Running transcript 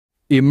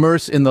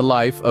Immerse in the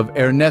life of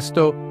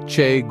Ernesto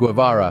Che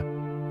Guevara,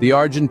 the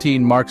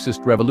Argentine Marxist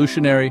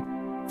revolutionary,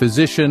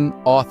 physician,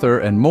 author,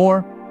 and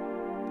more.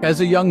 As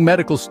a young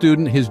medical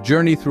student, his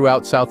journey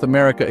throughout South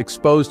America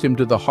exposed him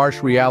to the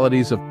harsh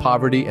realities of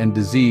poverty and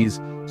disease,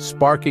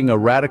 sparking a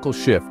radical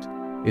shift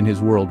in his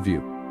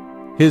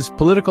worldview. His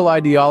political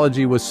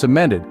ideology was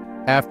cemented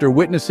after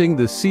witnessing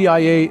the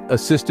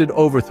CIA-assisted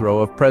overthrow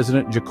of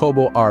President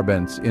Jacobo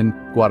Arbenz in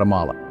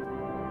Guatemala.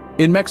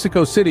 In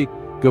Mexico City,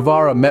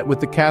 Guevara met with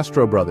the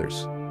Castro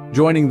brothers,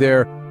 joining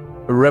their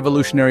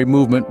revolutionary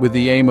movement with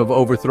the aim of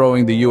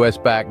overthrowing the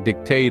US-backed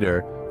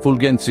dictator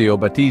Fulgencio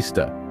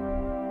Batista.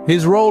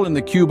 His role in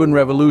the Cuban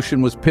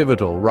Revolution was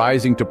pivotal,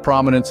 rising to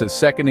prominence as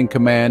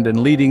second-in-command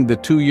and leading the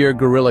two-year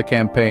guerrilla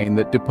campaign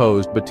that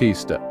deposed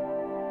Batista.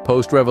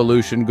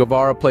 Post-revolution,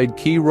 Guevara played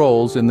key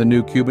roles in the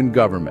new Cuban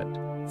government,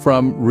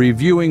 from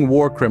reviewing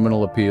war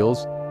criminal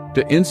appeals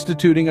to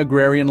instituting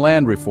agrarian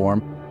land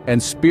reform and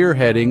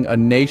spearheading a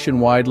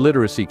nationwide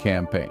literacy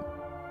campaign.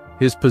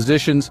 His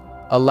positions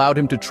allowed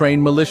him to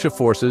train militia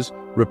forces,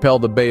 repel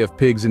the Bay of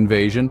Pigs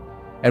invasion,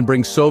 and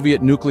bring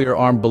Soviet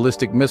nuclear-armed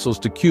ballistic missiles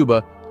to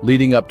Cuba,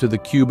 leading up to the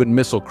Cuban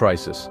Missile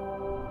Crisis.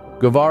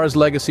 Guevara's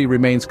legacy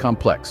remains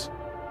complex.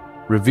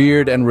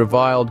 Revered and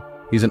reviled,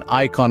 he's an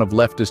icon of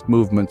leftist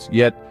movements,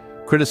 yet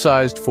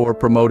criticized for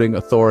promoting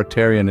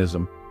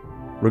authoritarianism.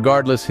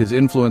 Regardless, his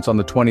influence on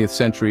the 20th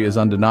century is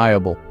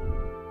undeniable,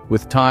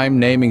 with Time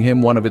naming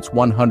him one of its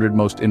 100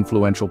 most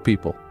influential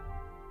people.